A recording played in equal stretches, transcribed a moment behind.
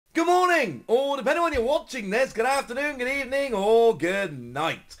Good morning, or depending on when you're watching this, good afternoon, good evening, or good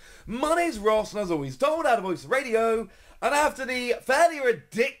night. My name's Ross, and as always, told out of Voice Radio, and after the fairly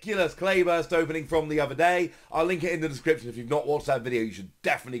ridiculous Clayburst opening from the other day, I'll link it in the description. If you've not watched that video, you should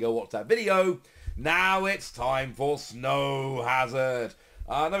definitely go watch that video. Now it's time for Snow Hazard.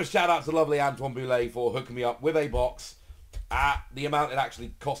 Another shout out to lovely Antoine Boulet for hooking me up with a box at the amount it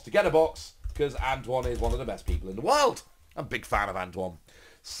actually cost to get a box, because Antoine is one of the best people in the world. I'm a big fan of Antoine.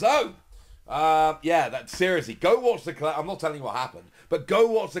 So, yeah, seriously, go watch the I'm not telling you what happened, but go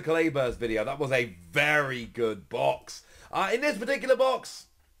watch the Clayburst video. That was a very good box. In this particular box,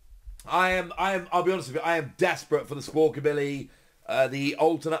 I'll be honest with you, I am desperate for the Squawkabilly, the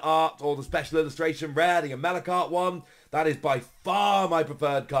alternate art or the special illustration rare, the Amelacart one. That is by far my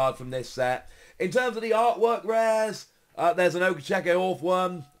preferred card from this set. In terms of the artwork rares, there's an Okacheke Orth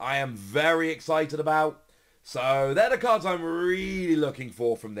one I am very excited about. So they're the cards I'm really looking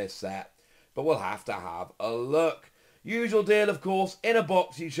for from this set. But we'll have to have a look. Usual deal, of course. In a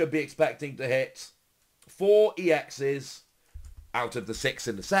box, you should be expecting to hit 4 EXs out of the 6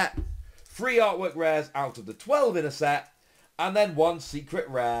 in the set, 3 artwork rares out of the 12 in a set, and then 1 secret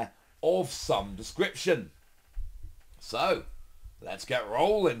rare of some description. So, let's get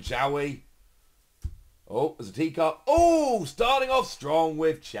rolling, shall we? Oh, there's a teacup. Oh, starting off strong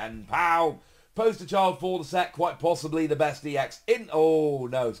with Chien-Pao. Poster child for the set, quite possibly the best EX in... Oh,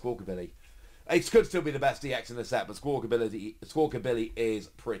 no, Squawkabilly. It could still be the best EX in the set, but Squawkabilly is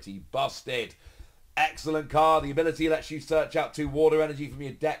pretty busted. Excellent card. The ability lets you search out 2 water energy from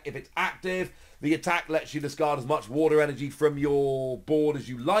your deck if it's active. The attack lets you discard as much water energy from your board as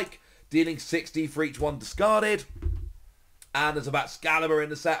you like, dealing 60 for each one discarded. And there's about Excalibur in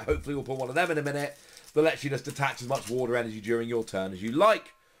the set. Hopefully we'll put one of them in a minute. That lets you just attach as much water energy during your turn as you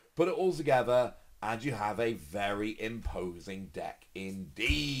like. Put it all together, and you have a very imposing deck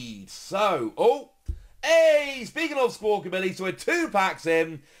indeed. So, hey, speaking of Squawkabilly, so we're 2 packs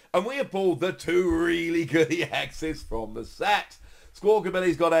in, and we have pulled the 2 really good EXs from the set.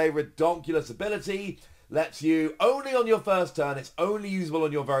 Squawkabilly's got a redonkulous ability, lets you, only on your first turn, it's only usable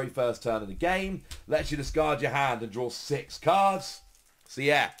on your very first turn of the game, lets you discard your hand and draw 6 cards. So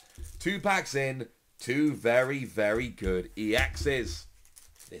yeah, 2 packs in, 2 very, very good EXs.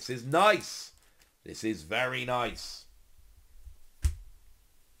 This is nice. This is very nice.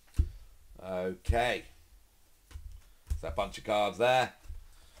 Okay. There's that bunch of cards there.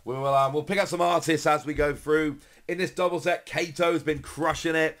 We'll pick up some artists as we go through. In this double set, Kato's been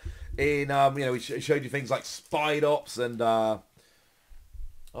crushing it. In we showed you things like Spidops and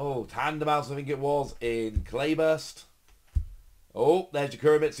Tandem Mouse, I think it was, in Clayburst. Oh, there's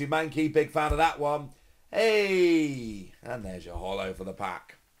your Kurimitsu Mankey, big fan of that one. Hey, and there's your holo for the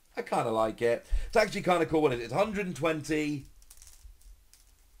pack. I kind of like it. It's actually kind of cool when it's 120.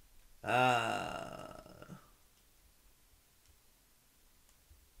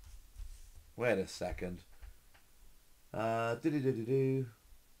 Wait a second. Oh,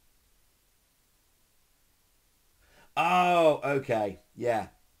 okay. Yeah.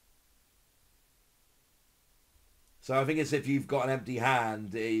 So I think it's if you've got an empty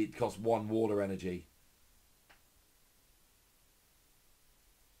hand, it costs 1 water energy.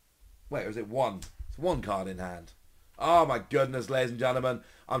 Wait, or is it 1? It's 1 card in hand. Oh my goodness, ladies and gentlemen.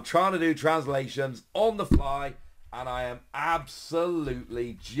 I'm trying to do translations on the fly, and I am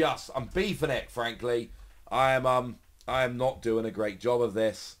absolutely I'm beefing it, frankly. I am not doing a great job of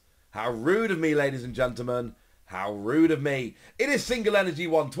this. How rude of me, ladies and gentlemen. How rude of me. It is single energy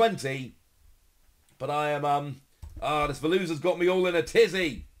 120, but I am, this Veluza's got me all in a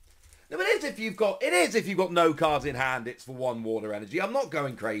tizzy. No, it is if you've got no cards in hand, it's for 1 water energy. I'm not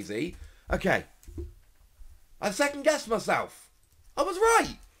going crazy. Okay. I second guessed myself. I was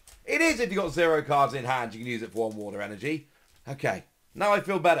right. It is if you've got 0 cards in hand, you can use it for 1 water energy. Okay. Now I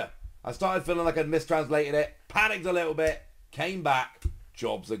feel better. I started feeling like I'd mistranslated it, panicked a little bit, came back.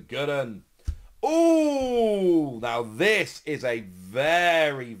 Job's a good un. Ooh, now this is a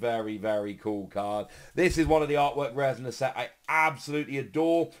very, very, very cool card. This is one of the artwork rares in the set I absolutely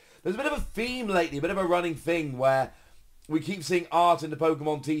adore. There's a bit of a theme lately, a bit of a running thing where we keep seeing art in the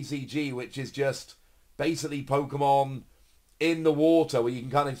Pokemon TCG, which is just basically Pokemon in the water, where you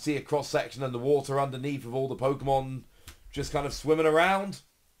can kind of see a cross-section and the water underneath of all the Pokemon just kind of swimming around,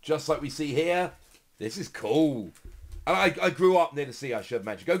 just like we see here. This is cool. And I grew up near the sea, I should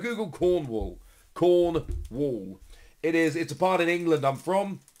mention. Go Google Cornwall. Cornwall. It's a part in England I'm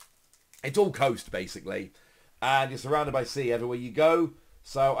from. It's all coast, basically. And you're surrounded by sea everywhere you go.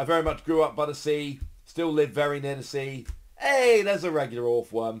 So I very much grew up by the sea, still live very near the sea. Hey, there's a regular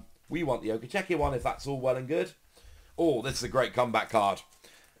Orth one. We want the Okacheke one if that's all well and good. Oh, this is a great comeback card.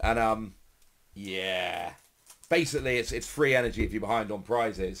 And, yeah. Basically, it's free energy if you're behind on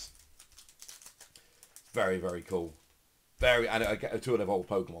prizes. Very, very cool. And a 2 of old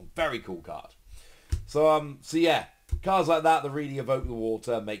Pokemon. Very cool card. So yeah. Cards like that really evoke the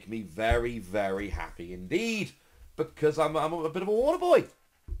water, make me very, very happy indeed. Because I'm a bit of a water boy.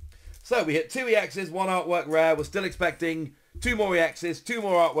 So we hit 2 EXs, 1 artwork rare. We're still expecting 2 more EXs, 2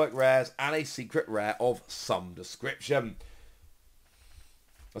 more artwork rares, and a secret rare of some description.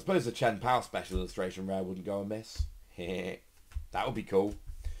 I suppose the Chien-Pao special illustration rare wouldn't go amiss. That would be cool.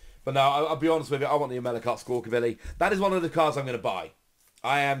 But no, I'll be honest with you, I want the Amelocott Squawkabilly. That is one of the cards I'm going to buy.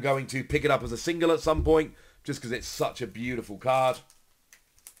 I am going to pick it up as a single at some point, just because it's such a beautiful card.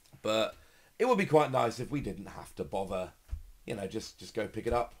 But it would be quite nice if we didn't have to bother, you know, just go pick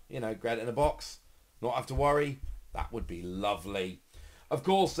it up, you know, get it in a box, not have to worry. That would be lovely. Of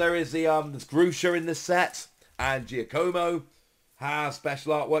course, there is there's Grusha in this set, and Giacomo has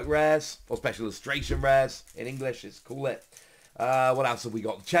special artwork rares, or special illustration rares in English, let's call it. What else have we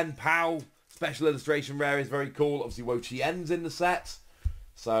got? Chien-Pao special illustration rare is very cool. Obviously, Wo-Chien's in the set.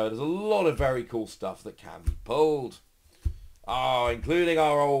 So there's a lot of very cool stuff that can be pulled. Oh, including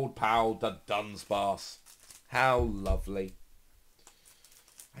our old pal, the Dunsparce. How lovely.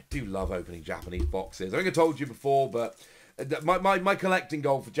 I do love opening Japanese boxes. I think I told you before, but my collecting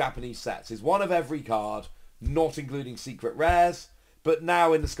goal for Japanese sets is 1 of every card, not including secret rares, but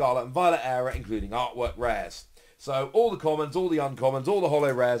now in the Scarlet and Violet era, including artwork rares. So all the commons, all the uncommons, all the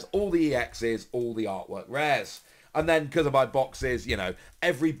holo rares, all the EXs, all the artwork rares. And then, because of my boxes, you know,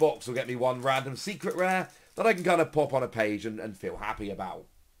 every box will get me 1 random secret rare that I can kind of pop on a page and feel happy about.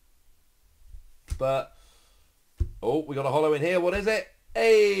 But, oh, we got a holo in here. What is it?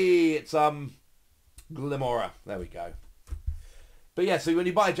 Hey, it's Glimora. There we go. But yeah, so when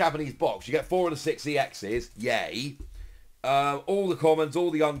you buy a Japanese box, you get 4 of the 6 EXs. Yay. All the commons,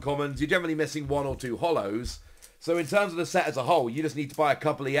 all the uncommons. You're generally missing 1 or 2 holos. So in terms of the set as a whole, you just need to buy a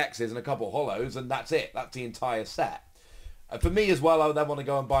couple of EXs and a couple of holos, and that's it. That's the entire set. For me as well, I then want to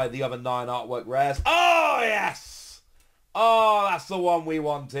go and buy the other 9 artwork rares. Oh, yes! Oh, that's the one we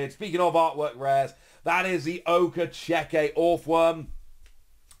wanted. Speaking of artwork rares, that is the Okacheke Orthworm.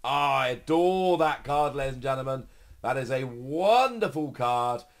 Oh, I adore that card, ladies and gentlemen. That is a wonderful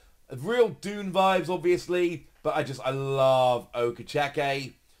card. Real Dune vibes, obviously, but I love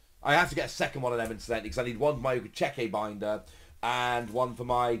Okacheke. I have to get a second one of them incidentally, because I need 1 for my Okacheke binder and 1 for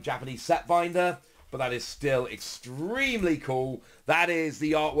my Japanese set binder. But that is still extremely cool. That is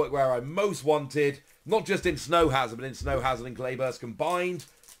the artwork where I most wanted, not just in Snow Hazard, but in Snow Hazard and Clayburst combined.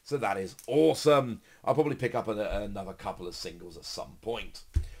 So that is awesome. I'll probably pick up another couple of singles at some point.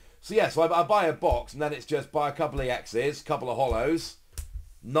 So yeah, so I buy a box, and then it's just buy a couple of X's, couple of holos,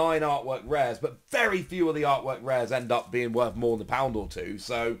 9 artwork rares, but very few of the artwork rares end up being worth more than £1 or 2.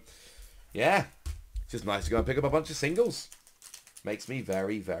 So yeah, it's just nice to go and pick up a bunch of singles. Makes me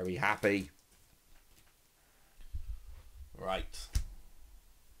very, very happy. Right.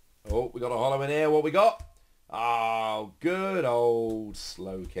 Oh, we got a holo in here. What we got? Oh, good old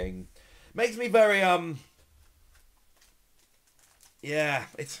Slowking. Makes me very, yeah,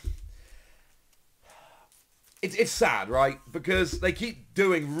 it's sad, right? Because they keep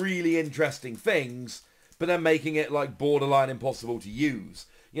doing really interesting things, but then making it, like, borderline impossible to use.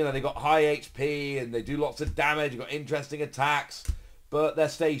 You know, they got high HP, and they do lots of damage, you've got interesting attacks, but they're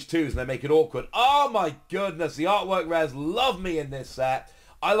stage 2s, and they make it awkward. Oh my goodness, the artwork rares love me in this set.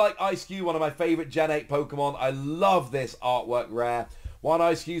 I like Ice-Cube, one of my favourite Gen 8 Pokemon. I love this artwork rare. 1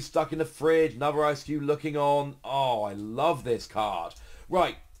 Ice-Cube stuck in the fridge, another Ice-Cube looking on. Oh, I love this card.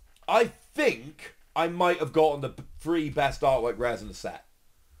 Right, I think I might have gotten the 3 best artwork rares in the set.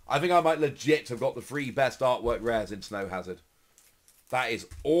 I think I might legit have got the 3 best artwork rares in Snow Hazard. That is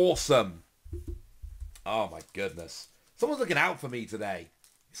awesome. Oh my goodness. Someone's looking out for me today.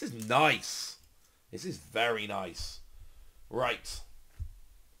 This is nice. This is very nice. Right.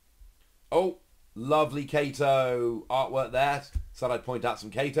 Oh, lovely Kato artwork there. Said I'd point out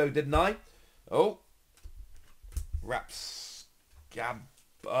some Kato, didn't I? Oh. Rapscab.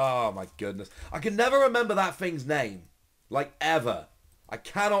 Oh my goodness. I can never remember that thing's name. Like, ever. I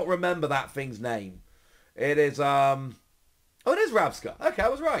cannot remember that thing's name. It is, oh, it is Rabsca. Okay, I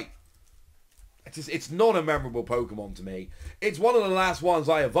was right. It's not a memorable Pokemon to me. It's one of the last ones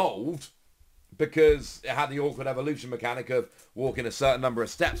I evolved because it had the awkward evolution mechanic of walking a certain number of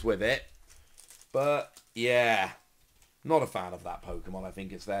steps with it. But, yeah, not a fan of that Pokemon, I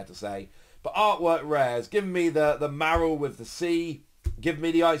think it's fair to say. But artwork rares, give me the Marill with the C, give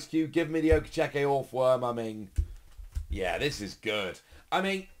me the Ice-Cube, give me the Okacheke Orthworm. I mean, yeah, this is good. I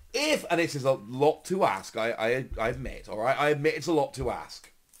mean, and this is a lot to ask, I admit, alright? I admit it's a lot to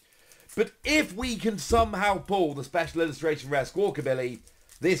ask. But if we can somehow pull the Special Illustration Rare Squawkabilly,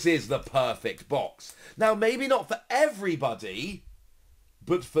 this is the perfect box. Now, maybe not for everybody,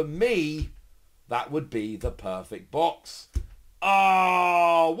 but for me, that would be the perfect box.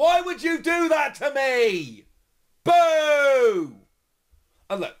 Oh, why would you do that to me? Boo!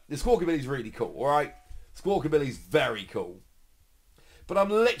 And look, the Squawkabilly's really cool, alright? Squawkabilly's very cool. But I'm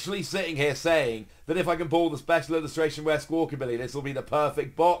literally sitting here saying that if I can pull the Special Illustration Rare Squawkabilly, this will be the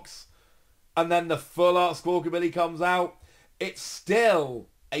perfect box. And then the full art Squawkabilly comes out. It's still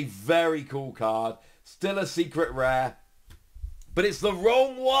a very cool card. Still a secret rare. But it's the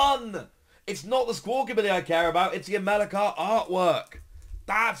wrong one. It's not the Squawkabilly I care about. It's the Amelakar artwork.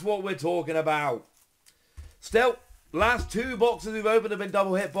 That's what we're talking about. Still, last two boxes we've opened have been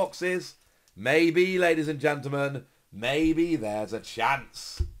double hit boxes. Maybe, ladies and gentlemen, maybe there's a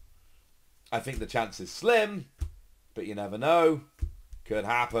chance. I think the chance is slim, but you never know. Could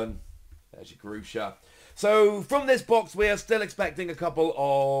happen. There's your Grusha. So from this box, we are still expecting a couple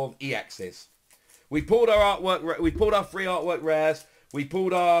of EXs. We pulled our artwork. We pulled our free artwork rares. We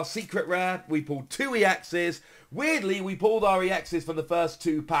pulled our secret rare. We pulled two EXs. Weirdly, we pulled our EXs from the first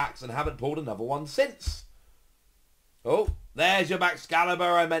two packs and haven't pulled another one since. Oh, there's your Excalibur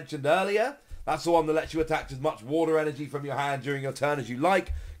I mentioned earlier. That's the one that lets you attach as much water energy from your hand during your turn as you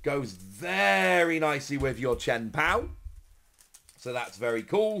like. Goes very nicely with your Chien-Pao. So that's very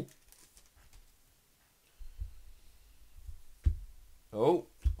cool. Oh,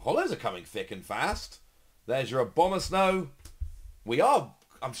 holos are coming thick and fast. There's your Abomasnow.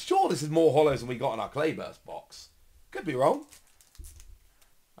 I'm sure this is more holos than we got in our Clayburst box. Could be wrong.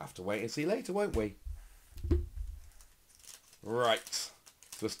 Have to wait and see later, won't we? Right.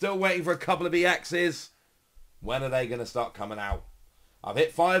 So we're still waiting for a couple of EXs. When are they going to start coming out? I've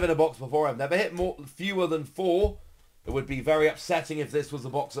hit 5 in a box before. I've never hit fewer than 4. It would be very upsetting if this was the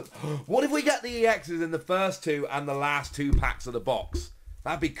box that... What if we get the EXs in the first 2 and the last 2 packs of the box?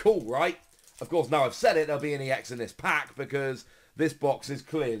 That'd be cool, right? Of course, now I've said it, there'll be an EX in this pack because this box is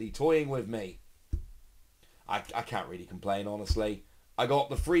clearly toying with me. I can't really complain, honestly. I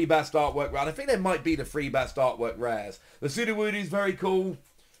got the free best artwork rare. I think they might be the free best artwork rares. The Sudowoodo's very cool,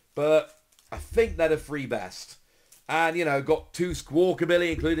 but I think they're the free best. And, you know, got 2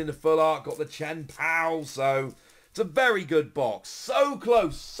 Squawkabilly, including the full art. Got the Chien-Pao, so... It's a very good box. So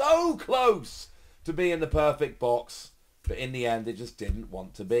close to being the perfect box. But in the end, it just didn't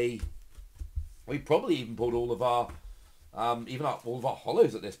want to be. We probably even pulled all of our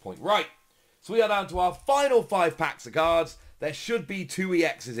holos at this point. Right. So we are down to our final 5 packs of cards. There should be 2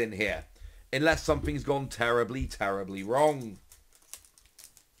 EXs in here. Unless something's gone terribly, terribly wrong.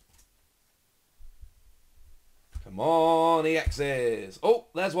 Come on, EXs. Oh,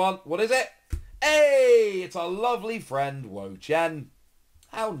 there's one. What is it? Hey, it's our lovely friend, Wo-Chien.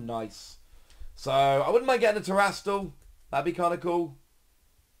 How nice. So, I wouldn't mind getting a Terastal. That'd be kind of cool.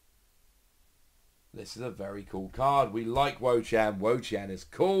 This is a very cool card. We like Wo-Chien. Wo-Chien is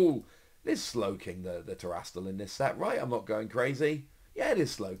cool. It is Slowking, the Terastal in this set, right? I'm not going crazy. Yeah, it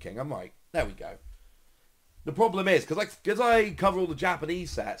is Slowking. I'm right. There we go. The problem is, because I cover all the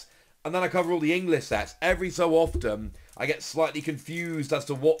Japanese sets, and then I cover all the English sets, every so often, I get slightly confused as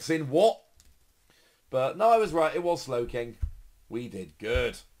to what's in what. But no, I was right. It was Slowking. We did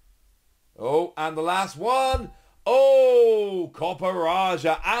good. Oh, and the last one. Oh,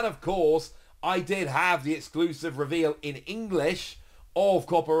 Copperajah. And of course, I did have the exclusive reveal in English of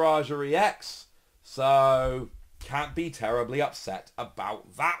Copperajah EX. So, can't be terribly upset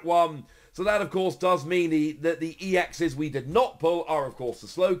about that one. So that, of course, does mean that the EXs we did not pull are, of course, the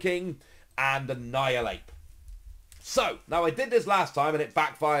Slowking and Annihilate. So, now I did this last time and it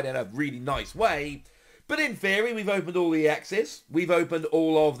backfired in a really nice way. But in theory, we've opened all the EXs. We've opened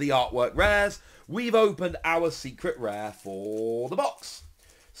all of the artwork rares. We've opened our secret rare for the box.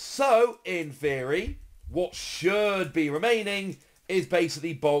 So, in theory, what should be remaining is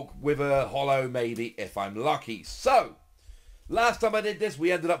basically bulk with a holo maybe if I'm lucky. So, last time I did this,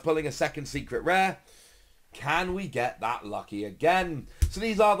 we ended up pulling a second secret rare. Can we get that lucky again? So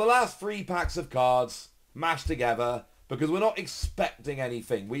these are the last 3 packs of cards mashed together because we're not expecting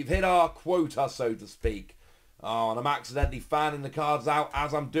anything. We've hit our quota, so to speak. Oh, and I'm accidentally fanning the cards out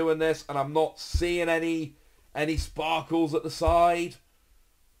as I'm doing this, and I'm not seeing any sparkles at the side.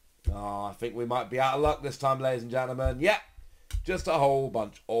 Oh, I think we might be out of luck this time, ladies and gentlemen. Yeah, just a whole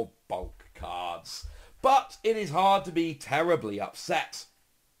bunch of bulk cards. But it is hard to be terribly upset.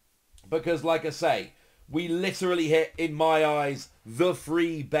 Because, like I say, we literally hit, in my eyes, the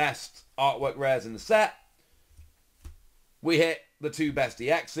 3 best artwork rares in the set. We hit the 2 best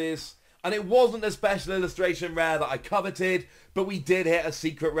EXs. And it wasn't a special illustration rare that I coveted, but we did hit a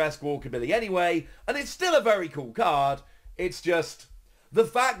secret rare Squawkabilly anyway, and it's still a very cool card. It's just the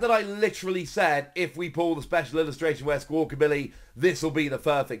fact that I literally said, if we pull the special illustration rare Squawkabilly, this will be the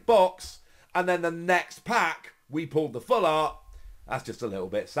perfect box, and then the next pack, we pulled the full art. That's just a little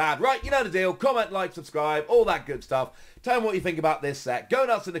bit sad. Right, you know the deal. Comment, like, subscribe, all that good stuff. Tell me what you think about this set. Go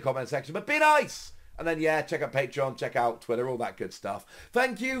nuts in the comment section, but be nice. And then, yeah, check out Patreon, check out Twitter, all that good stuff.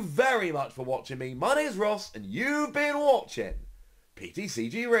 Thank you very much for watching me. My name is Ross, and you've been watching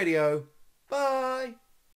PTCG Radio. Bye.